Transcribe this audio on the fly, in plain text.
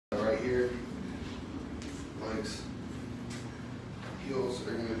here. Legs. Heels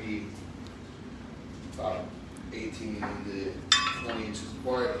are going to be about 18 to 20 inches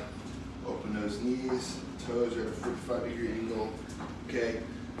apart. Open those knees. Toes are at a 45-degree angle. Okay.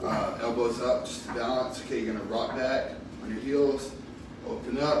 Elbows up just to balance. Okay, you're going to rock back on your heels.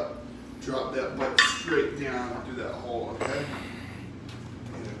 Open up. Drop that butt straight down through that hole. Okay.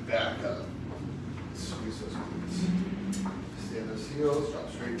 And then back up. Squeeze those glutes. Stay on those heels.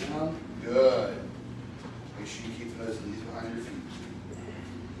 Drop straight down. Good. Make sure you keep those knees behind your feet.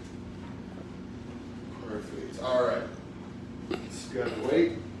 Perfect. All right. Let's grab the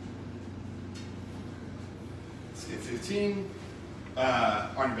weight. Let's get 15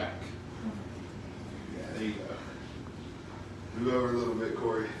 on your back. Yeah, there you go. Move over a little bit,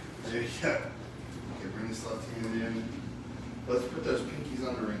 Corey. There you go. Okay, bring this left hand in. Let's put those pinkies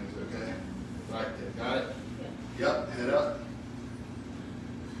on the rings, okay? Right there. Got it? Yep. Head up.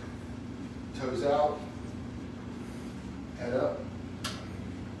 Toes out. Head up.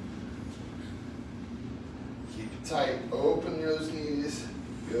 Keep it tight. Open those knees.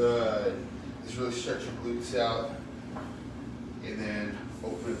 Good. Just really stretch your glutes out. And then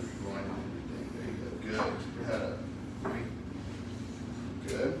open your groin and everything. There you go. Good. Keep your head up. 3.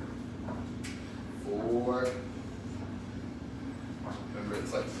 Good. 4. Remember,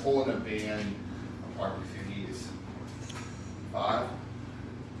 it's like pulling a band apart with your knees. 5.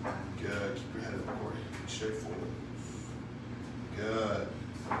 Good. Keep your head up, Corey. Straight forward. Good.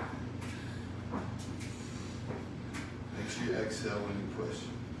 Make sure you exhale when you push.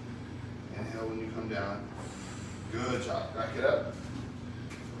 Inhale when you come down. Good job. Back it up.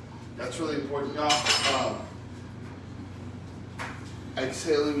 That's really important, y'all.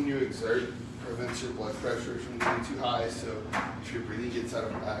 Exhaling when you exert prevents your blood pressure from getting too high. So if your breathing gets out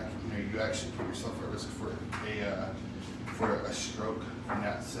of whack, you actually put yourself at risk for a stroke from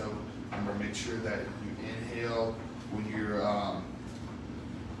that. So remember, make sure that you inhale when you're on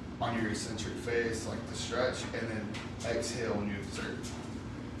your eccentric phase, like the stretch, and then exhale when you exert.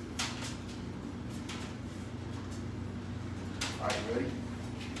 All right, you ready?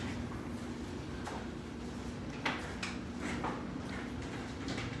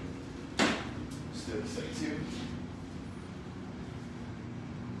 Step 2.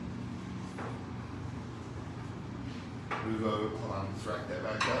 Move over. Hold on. Let's rack that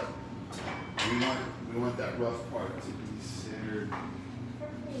back up. We want that rough part to be centered.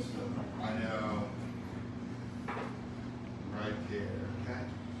 So, I know. Right there. Okay.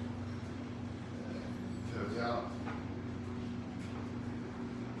 Toes out.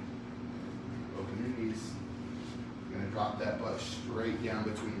 Open your knees. You're going to drop that butt straight down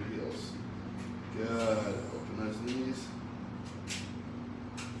between your heels. Good. Open those knees.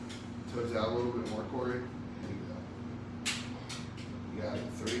 Toes out a little bit more, Corey. There you go. You got it.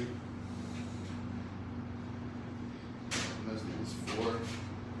 3. Open those knees. 4.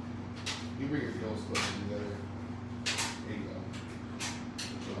 You bring your heels closer together. There you go.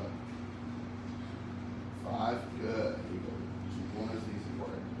 Good. 5. Good. There you go. Keep pulling those knees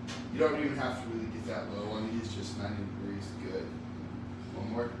apart. You don't even have to really get that low on these, just 90 degrees. Good. One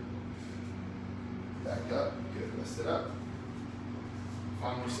more. Back up. Good. Lift it up.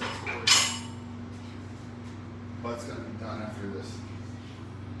 5 more sets forward. Butt's going to be done after this.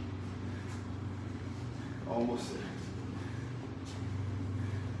 Almost there.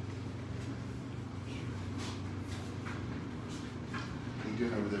 How you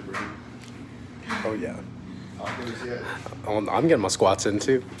doing over there, Brady? Oh, yeah. Tacos yet? I'm getting my squats in,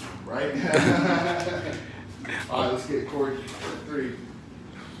 too. Right? All right, let's get Corey. 3.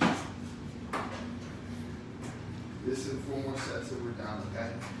 This and 4 more sets and we're done,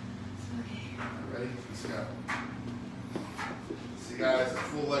 okay? Okay. Ready? Let's go. See, guys, a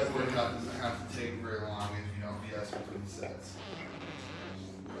full leg workout doesn't have to take very long if you don't BS between sets.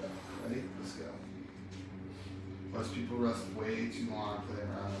 Ready? Let's go. Most people rest way too long playing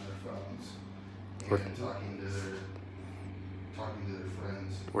around on their phones and talking to their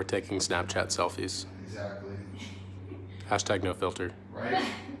friends. We're taking Snapchat selfies. Exactly. Hashtag no filter. Right?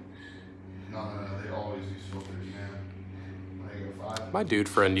 No, they always use filters, man. When I go 5. My dude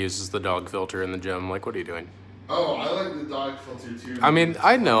friend uses the dog filter in the gym. Like, what are you doing? Oh, I like the dog filter too. I mean,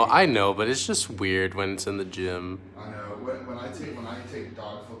 I know, but it's just weird when it's in the gym. I know. When I take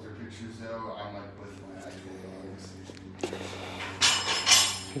dog filter pictures though, I'm like with my actual dogs.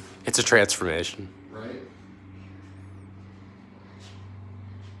 It's a transformation. Right?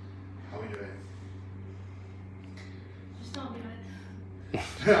 How we doing? Just don't do it.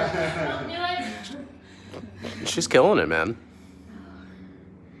 Don't do it. She's killing it, man.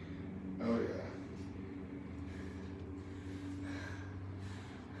 Oh yeah.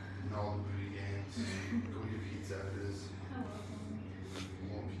 and all the booty games. Go get pizza after this. I love them.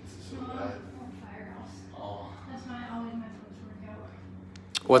 I want pizza so No, I bad. want Firehouse. Oh. That's always my first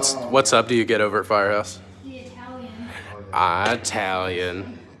workout. What's up do you get over at Firehouse? The Italian. Oh, yeah.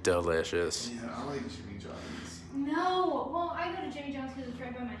 Italian. Delicious. Yeah, I like Jimmy John's. No, well, I go to Jimmy John's because it's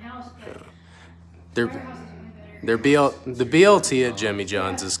right by my house, but Their, Firehouse is way better. the BLT at Jimmy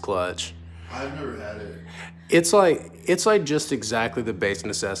John's is clutch. I've never had it. It's like just exactly the base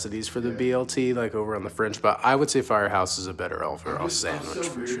necessities for the BLT, like over on the French. But I would say Firehouse is a better overall sandwich I'm so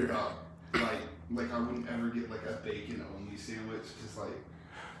for weird sure. about, like I wouldn't ever get like a bacon only sandwich, because like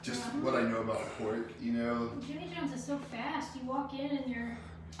just what I know about pork, you know. Jimmy John's is so fast. You walk in and you're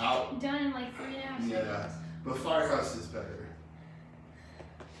Out. done in like 3.5 seconds. Yeah, but Firehouse is better.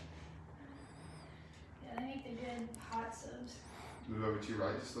 Yeah, they make the good hot subs. Move over to your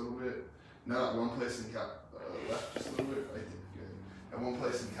right just a little bit. No, at one place in left just a little bit. Right there, good. At one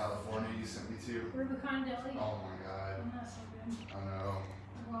place in California you sent me to. Rubicon Deli. Oh my god. Oh, that's so good. I know.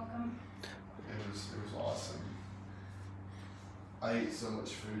 You're welcome. It was awesome. I ate so much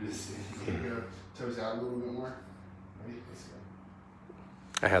food at San Diego. Toes out a little bit more. Ready? Let's go.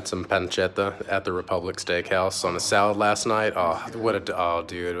 I had some pancetta at the Republic Steakhouse on a salad last night. Oh,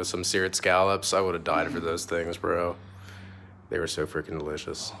 dude, with some seared scallops. I would have died for those things, bro. They were so freaking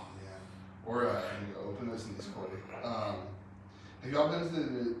delicious. Oh yeah. Or I need to open this in this quarter. Have y'all been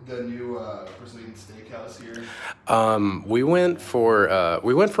to the new Brazilian steakhouse here? We went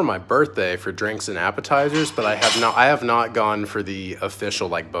for my birthday for drinks and appetizers, but I have not gone for the official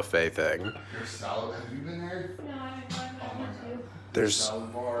like buffet thing. Their salad. Have you been there? No, I haven't tried that one too. There's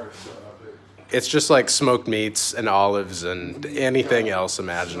salad bar is so epic. it's just like smoked meats and olives and anything else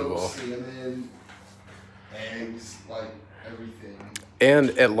imaginable. Smoked salmon, eggs, like everything. And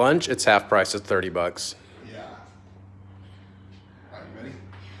at lunch, it's half price at $30. Yeah. Are you ready?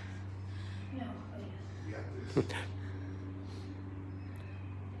 No, You got this.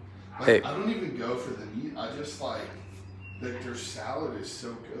 Hey. I don't even go for the meat. I just like their salad is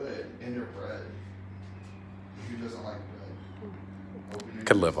so good, and their bread. Who doesn't like bread? Open your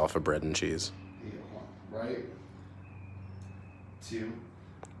Could live off of bread and cheese. Yeah, one, right? 2,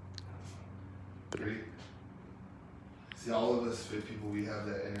 3. See, all of us fit people, we have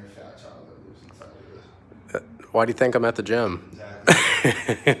that inner fat child that lives inside of us. Why do you think I'm at the gym? Exactly.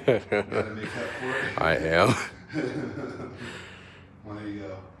 Gotta make up for it. I am. Well, there you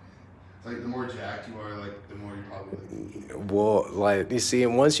go. It's like the more jacked you are, like the more you probably like. Well, like you see,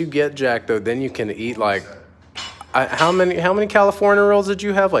 and once you get jacked though, then you can eat like. How many California rolls did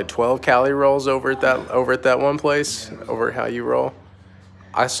you have? Like 12 calorie rolls over at that one place over at How You Roll.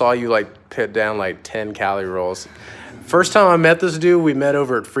 I saw you like put down like 10 calorie rolls. First time I met this dude, we met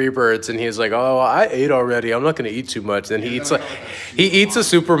over at Freebirds, and he was like, "Oh, I ate already. I'm not gonna eat too much." And he eats a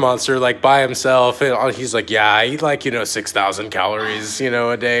super monster like by himself, and he's like, "Yeah, I eat like 6,000 calories,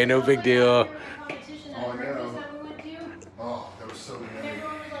 a day. No big deal." Competition Oh, I at breakfast know. that we went to. Oh, that was so And good.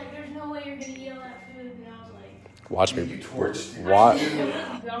 everyone was like, "There's no way you're gonna eat all that food," and I was like, Watch You me. torched it. Watch. "It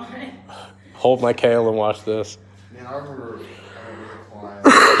was gone." Hold my kale and watch this. Man, I remember a client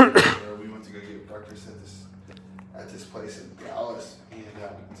where we went to go get breakfast at this place in Dallas, and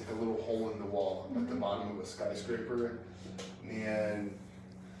it's like a little hole in the wall at the bottom of a skyscraper, and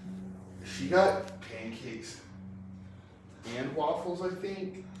she got pancakes and waffles, I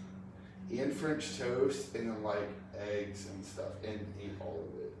think, and French toast, and then like eggs and stuff, and ate all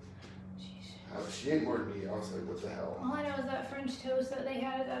of it. She ate more than me. I was like, what the hell? All I know is that French toast that they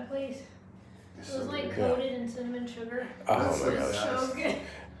had at that place. It's It was so like good. coated in cinnamon sugar. Oh That's my like It was gosh. so good.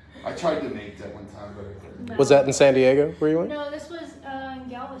 I tried to make that one time, but I couldn't. No. Was that in San Diego where you went? No, this was in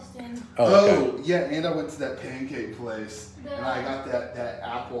Galveston. Oh, okay. Yeah, and I went to that pancake place, and I got that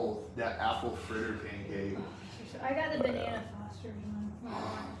apple fritter pancake. I got the banana Foster's one.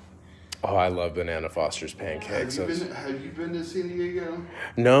 Oh, I love Banana Foster's pancakes. Have you been to San Diego?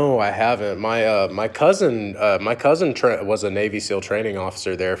 No, I haven't. My cousin was a Navy SEAL training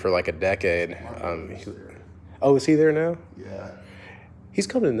officer there for like a decade. Is he there now? Yeah, He's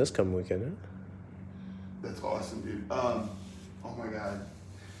coming in this coming weekend. Huh? that's awesome, dude. Oh my god,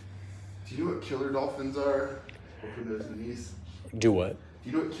 do you know what killer dolphins are? Open those knees. Do what? Do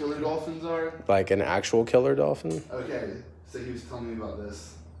you know what killer dolphins are? Like an actual killer dolphin? Okay, so he was telling me about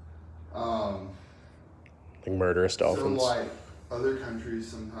this. Like murderous dolphins? So like other countries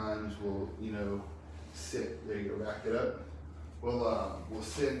sometimes will, there you go, back it up. We'll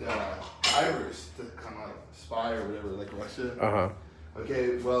send divers to kind of like spy or whatever, like Russia. Uh-huh.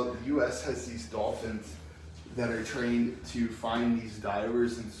 Okay, well the U.S. has these dolphins that are trained to find these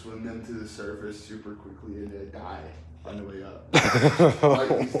divers and swim them to the surface super quickly, and they die. on the way up.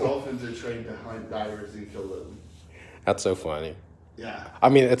 Like these dolphins are trained to hunt divers and kill them. That's so funny. Yeah. I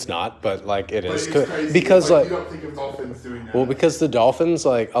mean, it's not, but like it is. But it's crazy. Because like you don't think of dolphins doing that. well, because the dolphins,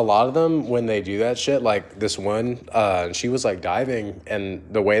 like a lot of them, when they do that shit, like this one, she was like diving, and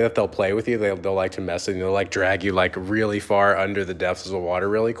the way that they'll play with you, they'll like to mess with you. They'll like drag you like really far under the depths of the water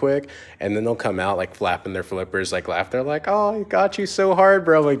really quick, and then they'll come out like flapping their flippers, like laugh. They're like, "Oh, I got you so hard,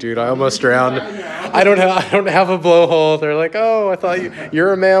 bro!" I'm like, dude, I almost drowned. I don't have a blowhole. They're like, "Oh, I thought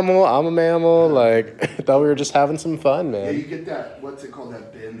you're a mammal. I'm a mammal." Like, I thought we were just having some fun, man. Yeah, you get that. What's it called?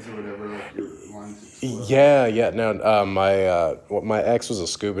 That bends or whatever. Like your lungs explode. Yeah. No, my ex was a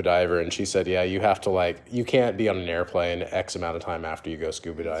scuba diver, and she said, yeah, you have to you can't be on an airplane X amount of time after you go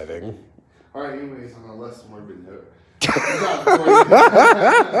scuba diving. All right. Anyways, on a less morbid note.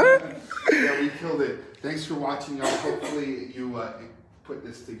 Yeah, we killed it. Thanks for watching, y'all. Hopefully you put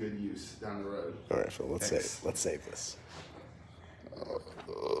this to good use down the road. All right, Phil. Let's save this.